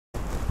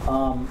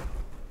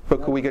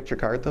But could we get your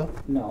card, though?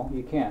 No,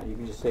 you can't. You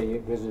can just say you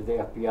visited the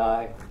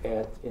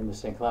FBI in the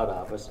St. Cloud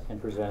office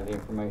and presented the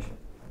information.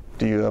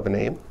 Do you have a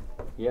name?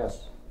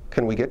 Yes.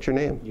 Can we get your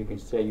name? You can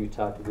say you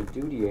talked to the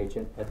duty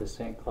agent at the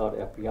St. Cloud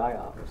FBI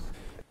office.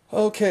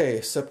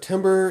 Okay,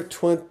 September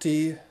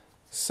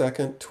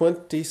 22nd,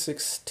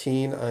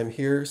 2016. I'm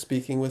here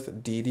speaking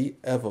with Dede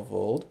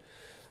Evevold.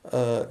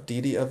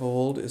 Dede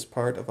Evevold is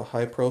part of a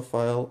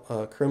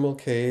high-profile criminal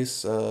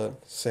case.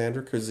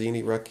 Sandra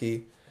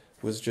Grazzini-Rucki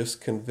was just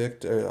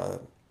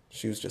convicted.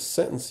 She was just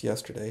sentenced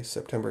yesterday,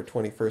 September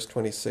 21st,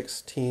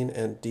 2016.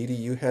 And Dede,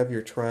 you have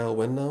your trial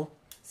when now?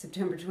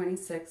 September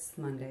 26th,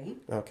 Monday.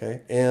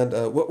 Okay. And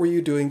what were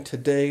you doing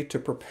today to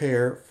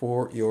prepare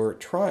for your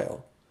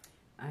trial?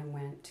 I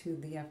went to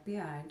the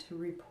FBI to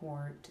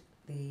report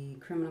the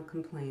criminal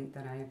complaint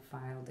that I have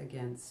filed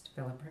against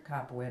Philip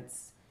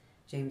Prokopowicz,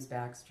 James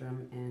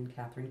Backstrom, and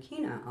Catherine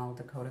Kina, all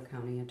Dakota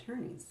County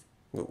attorneys.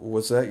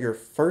 Was that your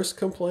first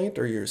complaint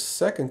or your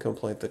second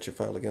complaint that you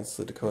filed against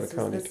the Dakota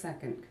County? This is the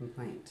second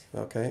complaint.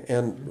 Okay.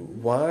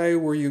 And why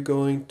were you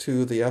going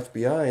to the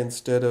FBI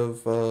instead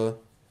of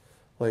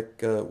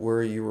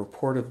where you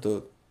reported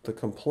the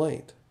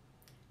complaint?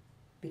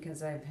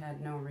 Because I've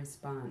had no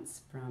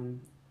response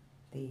from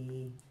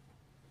the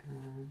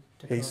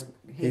Dakota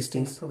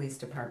Hastings Police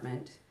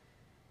Department.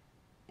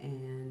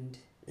 And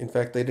in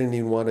fact, they didn't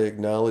even want to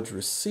acknowledge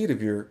receipt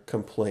of your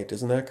complaint.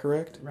 Isn't that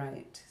correct?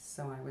 Right.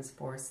 So I was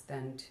forced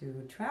then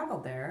to travel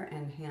there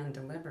and hand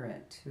deliver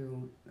it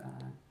to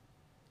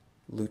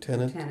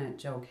Lieutenant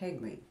Joe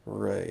Kegley.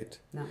 Right.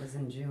 And that was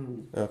in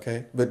June.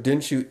 Okay. But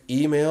didn't you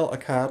email a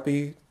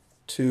copy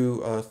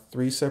to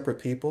 3 separate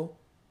people?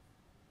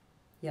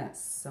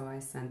 Yes. So I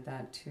sent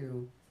that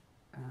to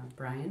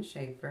Brian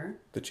Schaefer,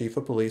 the Chief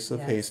of Police of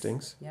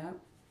Hastings. Yep.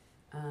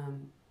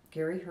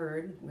 Gary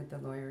Hurd with the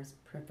Lawyers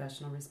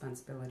Professional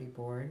Responsibility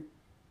Board,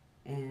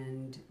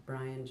 and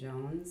Brian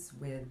Jones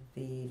with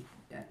he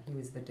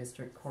was the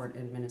District Court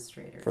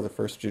Administrator. For the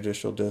First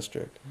Judicial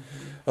District.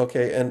 Mm-hmm.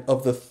 Okay, and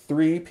of the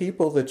 3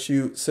 people that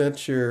you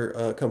sent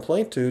your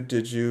complaint to,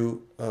 did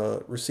you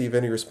receive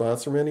any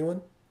response from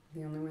anyone?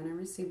 The only one I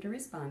received a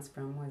response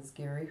from was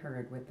Gary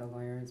Hurd with the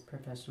Lawyers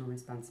Professional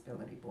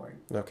Responsibility Board.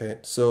 Okay,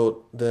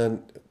 so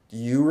then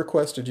you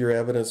requested your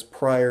evidence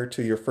prior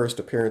to your first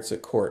appearance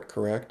at court,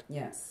 correct?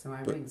 Yes, so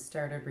I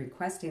started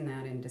requesting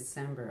that in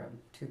December of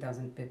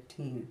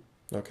 2015.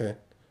 Okay,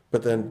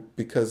 but then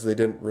because they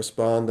didn't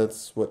respond,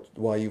 that's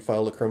why you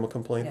filed a criminal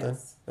complaint then?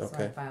 Yes, okay.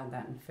 So I filed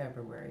that in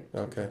February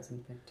of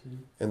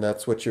 2015. And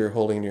that's what you're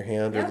holding in your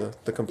hand, or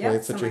the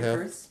complaints that you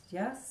have?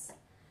 Yes.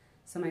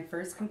 So my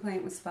first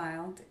complaint was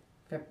filed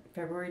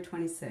February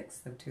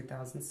 26th of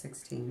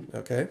 2016.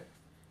 Okay.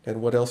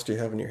 And what else do you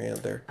have in your hand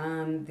there?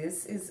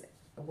 This is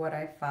what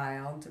I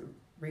filed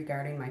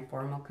regarding my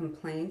formal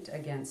complaint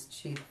against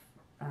Chief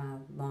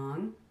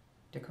Long,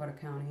 Dakota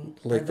County,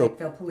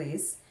 Lakeville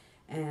Police,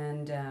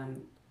 and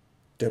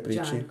Deputy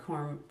John Chief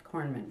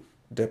Kornman.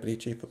 Deputy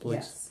Chief of Police?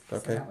 Yes.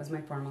 Okay. So that was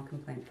my formal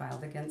complaint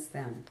filed against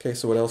them. Okay,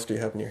 so what else do you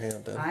have in your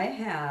hand then? I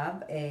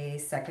have a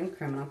second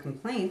criminal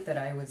complaint that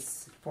I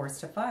was forced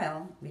to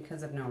file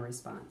because of no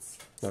response.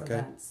 So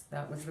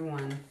that was the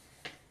one.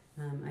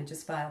 I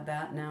just filed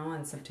that now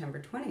on September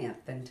 20th,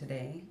 and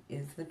today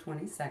is the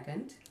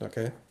 22nd.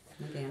 Okay.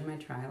 Again, my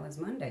trial is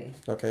Monday.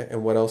 Okay,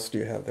 and what else do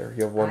you have there?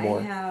 You have one more.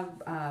 I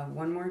have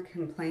one more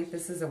complaint.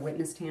 This is a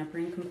witness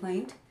tampering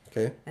complaint.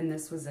 Okay. And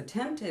this was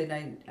attempted.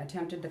 I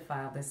attempted to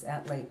file this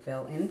at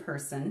Lakeville in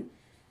person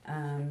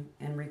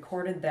and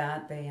recorded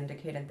that. They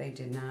indicated they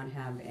did not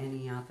have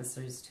any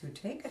officers to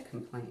take a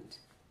complaint.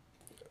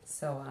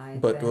 So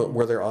But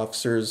were there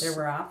officers? There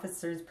were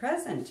officers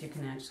present. You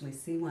can actually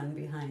see one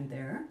behind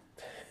there.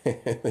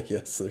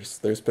 Yes,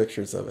 there's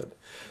pictures of it,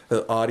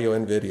 audio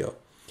and video.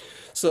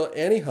 So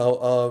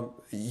anyhow,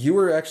 you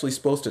were actually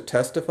supposed to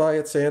testify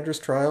at Sandra's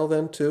trial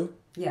then too?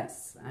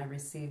 Yes, I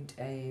received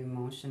a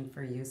motion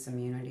for use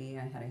immunity.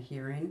 I had a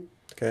hearing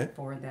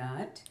for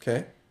that.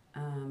 Okay.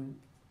 And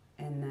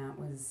that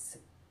was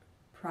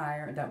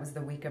that was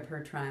the week of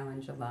her trial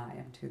in July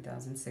of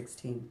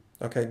 2016.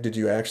 Okay. Did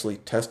you actually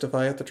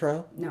testify at the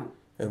trial? No.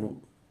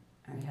 And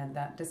I had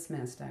that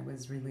dismissed. I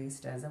was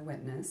released as a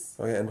witness.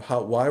 Okay, and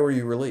why were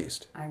you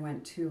released? I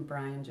went to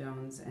Brian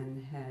Jones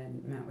and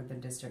had met with the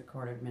District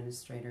Court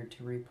Administrator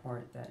to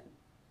report that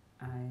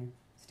I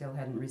still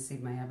hadn't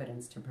received my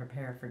evidence to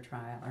prepare for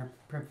trial or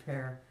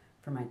prepare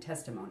for my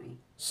testimony.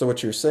 So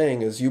what you're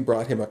saying is you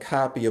brought him a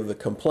copy of the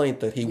complaint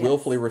that he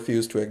willfully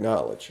refused to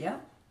acknowledge. Yeah.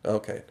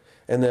 Okay.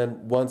 And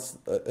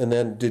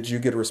then did you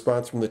get a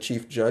response from the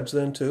chief judge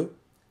then too?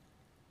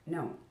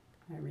 No.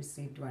 I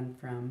received one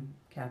from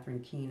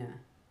Catherine Kina.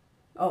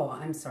 Oh,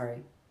 I'm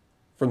sorry.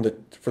 From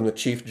the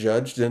chief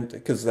judge,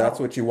 because that's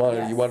what you wanted.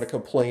 Yes. You wanted a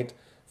complaint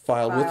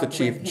filed with the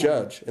chief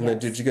judge. And then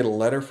did you get a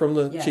letter from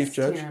the chief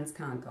judge? Yes, Terrence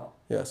Conkle.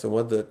 Yeah, so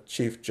what did the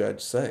chief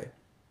judge say?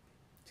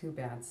 Too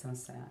bad, so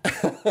sad.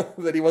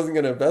 That he wasn't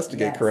going to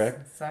investigate,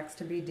 correct? Sucks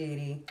to be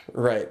Dede.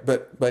 Right,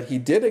 but he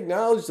did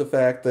acknowledge the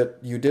fact that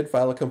you did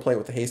file a complaint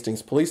with the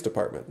Hastings Police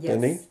Department,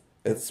 didn't he?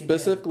 It Yes, he did.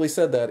 specifically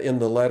said that in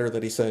the letter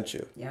that he sent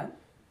you. Yep.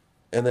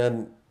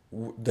 And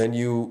then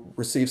you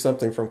received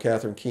something from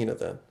Catherine Keena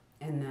then.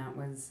 And that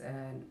was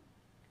an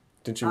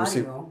Did you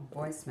receive?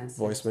 voice message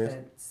Voice message?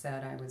 that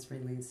said I was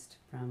released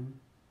from.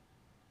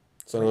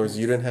 So in other words,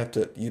 you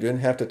didn't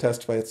have to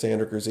testify at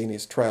Sandra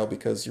Grazzini's trial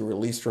because you're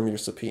released from your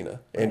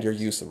subpoena and Right. your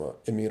use of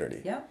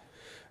immunity. Yep.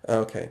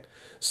 Okay.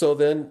 So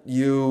then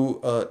you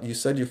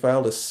said you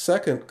filed a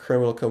second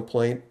criminal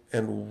complaint,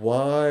 and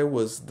why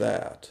was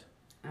that?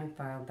 I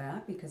filed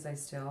that because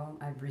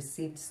I've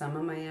received some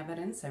of my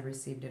evidence. I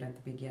received it at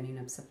the beginning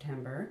of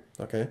September,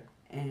 Okay.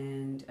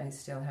 and I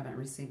still haven't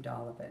received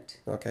all of it.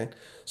 Okay.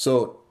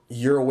 So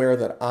you're aware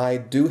that I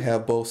do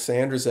have both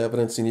Sandra's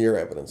evidence and your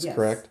evidence, Yes.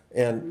 correct?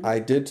 And I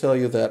did tell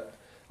you that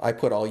I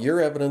put all your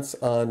evidence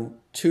on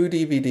 2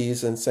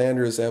 DVDs and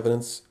Sandra's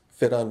evidence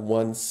fit on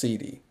 1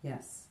 CD.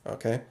 Yes.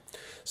 Okay.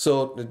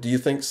 So do you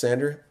think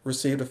Sandra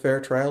received a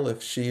fair trial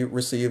if she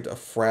received a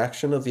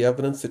fraction of the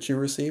evidence that you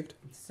received?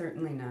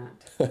 Certainly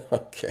not.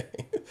 Okay.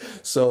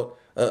 So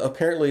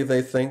apparently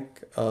they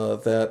think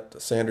that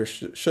Sandra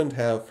shouldn't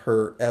have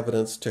her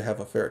evidence to have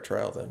a fair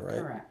trial then, right?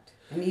 Correct.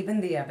 And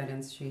even the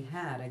evidence she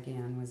had,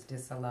 again, was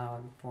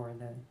disallowed for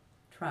the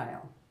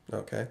trial.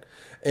 Okay.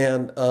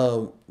 And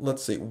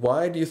let's see.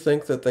 Why do you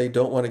think that they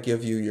don't want to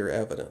give you your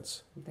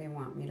evidence? They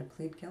want me to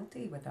plead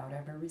guilty without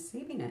ever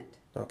receiving it.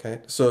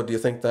 Okay. So do you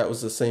think that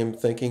was the same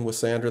thinking with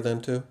Sandra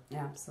then too?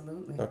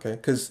 Absolutely. Okay.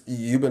 Because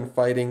you've been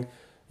fighting.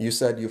 You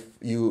said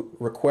you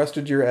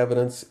requested your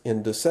evidence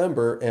in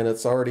December, and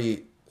it's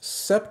already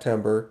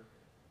September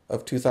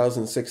of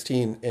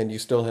 2016, and you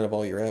still have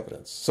all your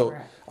evidence. So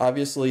Correct.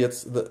 obviously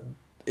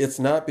it's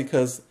not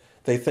because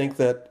they think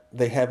that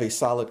they have a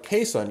solid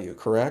case on you,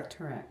 correct?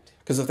 Correct.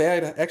 Because if they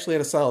actually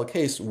had a solid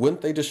case,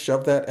 wouldn't they just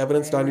shove that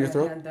evidence down your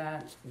throat? They had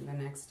that the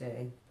next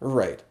day.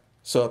 Right.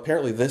 So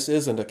apparently this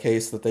isn't a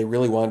case that they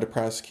really wanted to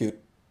prosecute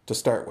to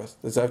start with.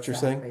 Is that what you're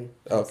saying? Exactly.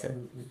 Okay.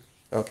 Absolutely.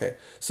 Okay.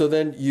 So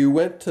then you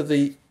went to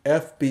the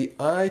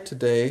FBI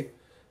today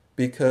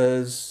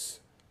because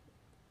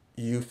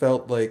you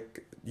felt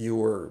like you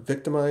were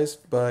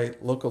victimized by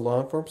local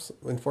law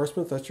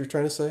enforcement? That's what you're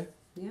trying to say?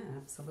 Yeah,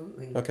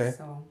 absolutely. Okay.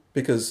 So,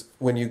 Because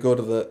when you go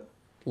to the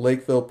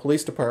Lakeville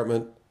Police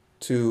Department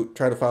to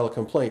try to file a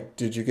complaint,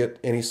 did you get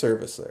any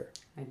service there?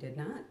 I did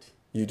not.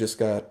 You just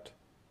got...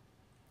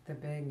 The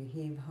big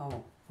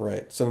heave-ho.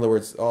 Right. So in other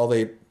words, all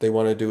they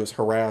want to do is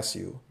harass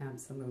you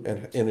Absolutely.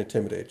 and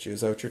intimidate you.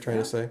 Is that what you're trying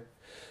Yeah. to say?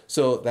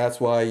 So that's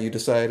why you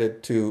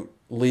decided to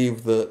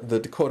leave the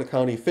Dakota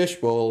County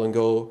fishbowl and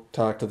go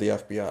talk to the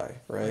FBI,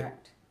 right?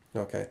 Correct.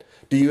 Okay.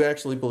 Do you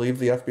actually believe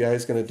the FBI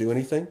is going to do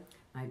anything?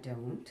 I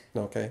don't.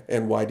 Okay.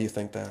 And why do you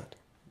think that?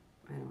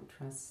 I don't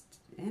trust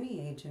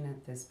any agent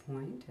at this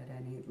point at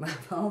any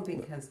level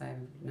because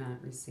I've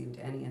not received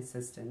any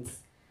assistance.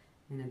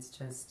 And it's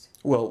just...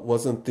 Well,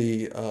 wasn't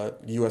the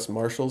U.S.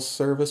 Marshals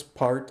Service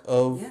part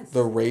of Yes.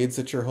 the raids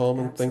at your home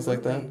and things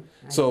like that?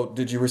 Absolutely. So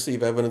did you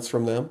receive evidence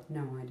from them?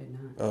 No, I did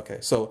not. Okay.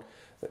 So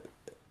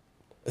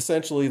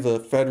essentially the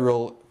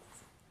federal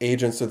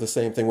agents are the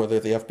same thing, whether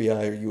the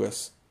FBI or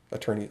U.S.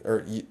 Attorney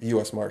or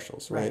U.S.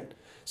 Marshals, right? Right.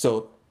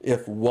 So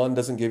if one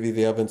doesn't give you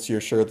the evidence,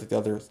 you're sure that the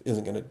other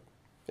isn't going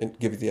to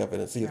give you the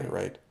evidence either, Right.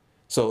 right?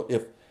 So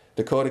if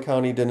Dakota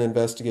County didn't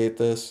investigate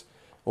this,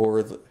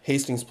 or the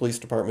Hastings Police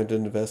Department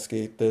didn't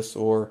investigate this,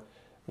 or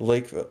the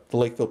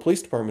Lakeville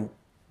Police Department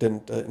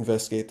didn't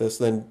investigate this,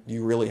 then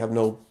you really have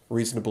no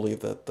reason to believe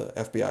that the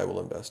FBI will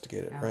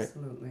investigate it, right?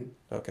 Absolutely.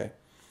 Okay.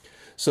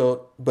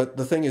 So, but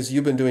the thing is,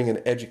 you've been doing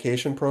an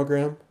education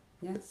program,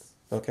 Yes.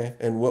 okay?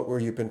 And what were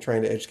you been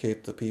trying to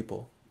educate the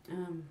people?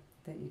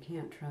 That you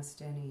can't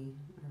trust any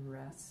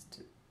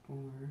arrest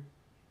or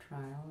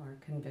trial or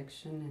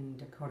conviction in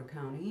Dakota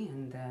County,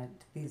 and that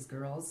these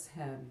girls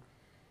have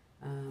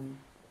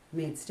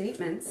made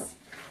statements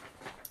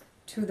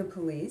to the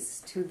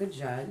police, to the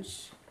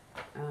judge,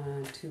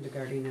 to the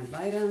guardian ad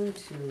litem,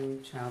 to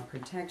child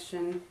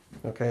protection.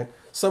 Okay.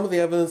 Some of the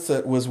evidence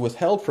that was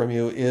withheld from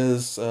you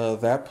is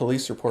that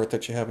police report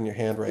that you have in your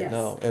hand right Yes.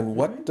 now. And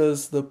what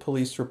does the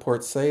police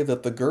report say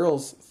that the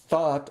girls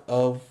thought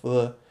of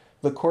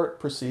the court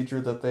procedure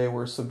that they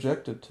were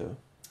subjected to?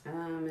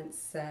 It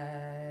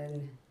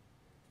said,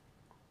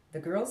 the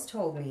girls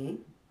told me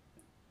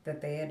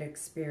that they had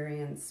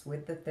experience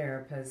with the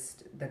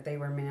therapist that they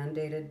were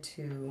mandated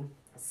to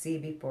see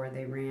before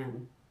they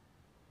ran.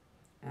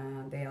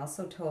 They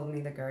also told me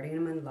the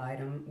guardian ad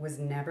litem was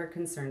never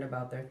concerned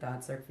about their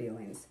thoughts or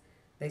feelings.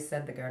 They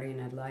said the guardian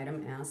ad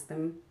litem asked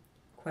them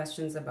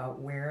questions about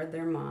where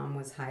their mom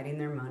was hiding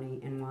their money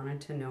and wanted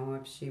to know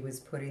if she was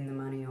putting the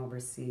money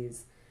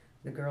overseas.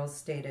 The girls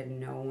stated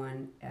no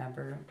one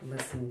ever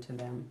listened to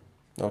them.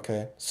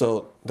 Okay.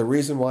 So the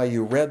reason why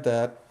you read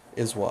that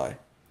is why?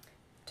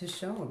 To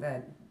show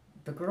that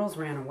the girls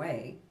ran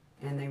away,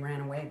 and they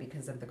ran away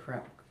because of the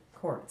corrupt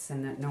courts,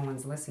 and that no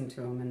one's listened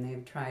to them, and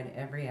they've tried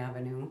every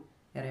avenue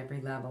at every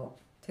level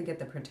to get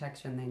the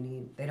protection they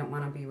need. They don't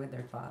want to be with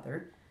their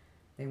father.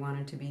 They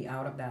wanted to be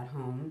out of that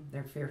home.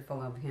 They're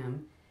fearful of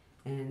him,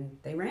 and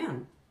they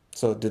ran.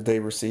 So did they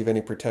receive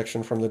any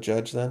protection from the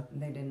judge then?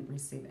 They didn't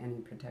receive any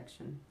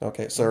protection.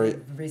 Okay, sorry. They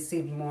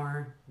received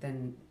more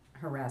than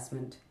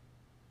harassment.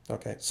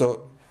 Okay,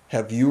 so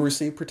have you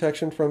received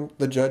protection from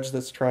the judge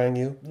that's trying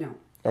you? No.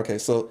 Okay,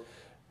 so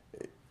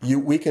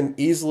we can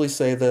easily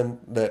say then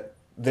that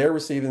they're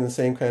receiving the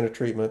same kind of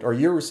treatment, or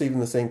you're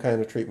receiving the same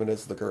kind of treatment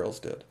as the girls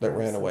did that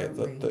ran away,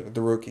 the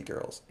Rucki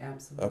girls.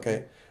 Absolutely.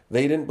 Okay,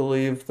 they didn't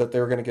believe that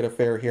they were going to get a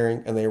fair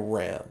hearing, and they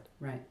ran.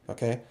 Right.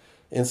 Okay,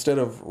 instead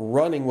of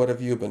running, what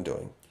have you been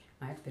doing?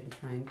 I've been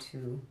trying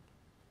to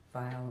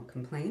file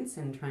complaints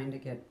and trying to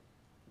get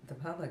the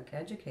public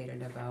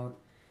educated about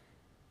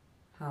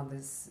how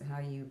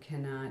you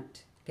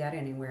cannot get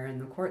anywhere in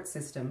the court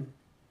system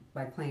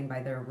by playing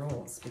by their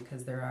rules,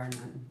 because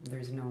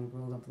there's no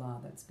rule of law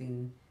that's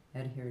being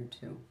adhered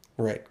to.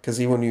 Right,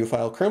 because even when you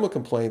file criminal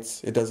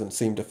complaints, it doesn't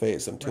seem to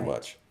faze them too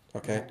much.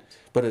 Okay, Right.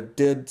 but it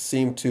did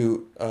seem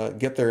to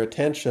get their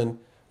attention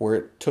where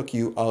it took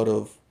you out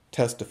of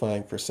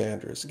testifying for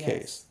Sandra's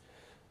case.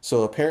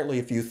 So apparently,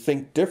 if you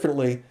think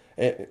differently,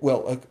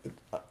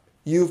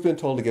 you've been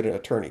told to get an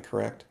attorney,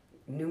 correct?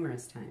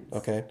 Numerous times.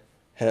 Okay,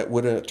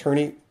 would an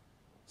attorney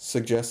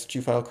suggest that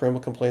you file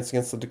criminal complaints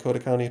against the Dakota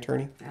County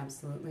attorney?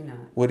 Absolutely not.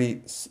 Would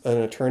an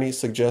attorney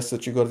suggest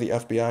that you go to the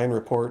FBI and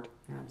report?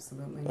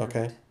 Absolutely not.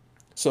 Okay.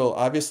 So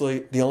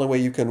obviously, the only way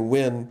you can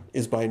win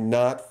is by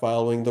not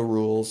following the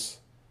rules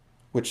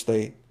which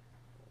they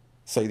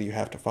say that you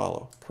have to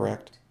follow,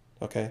 correct?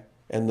 Okay.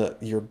 And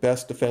your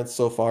best defense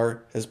so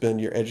far has been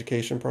your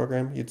education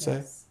program, you'd say?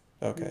 Yes.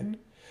 Okay. Mm-hmm.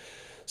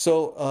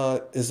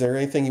 So is there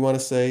anything you want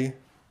to say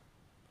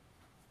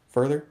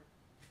further?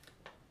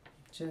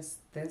 Just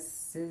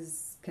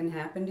can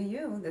happen to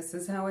you. This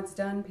is how it's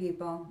done,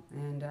 people.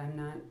 And I'm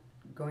not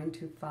going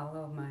to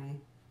follow my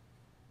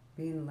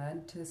being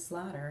led to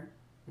slaughter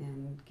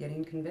and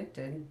getting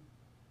convicted.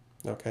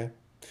 Okay.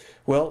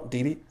 Well,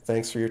 Dede,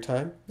 thanks for your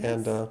time,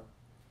 Yes. and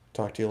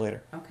talk to you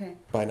later. Okay.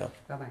 Bye now.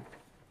 Bye-bye.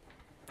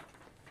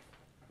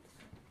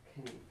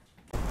 Okay.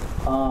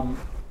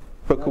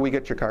 But could we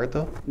get your card,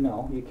 though?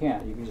 No, you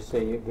can't. You can just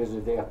say you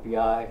visited the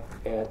FBI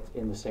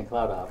in the St.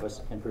 Cloud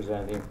office and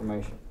presented the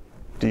information.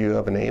 Do you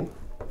have a name?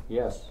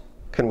 Yes.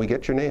 Can we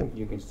get your name?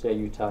 You can say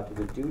you talked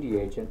to the duty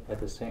agent at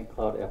the St.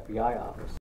 Cloud FBI office.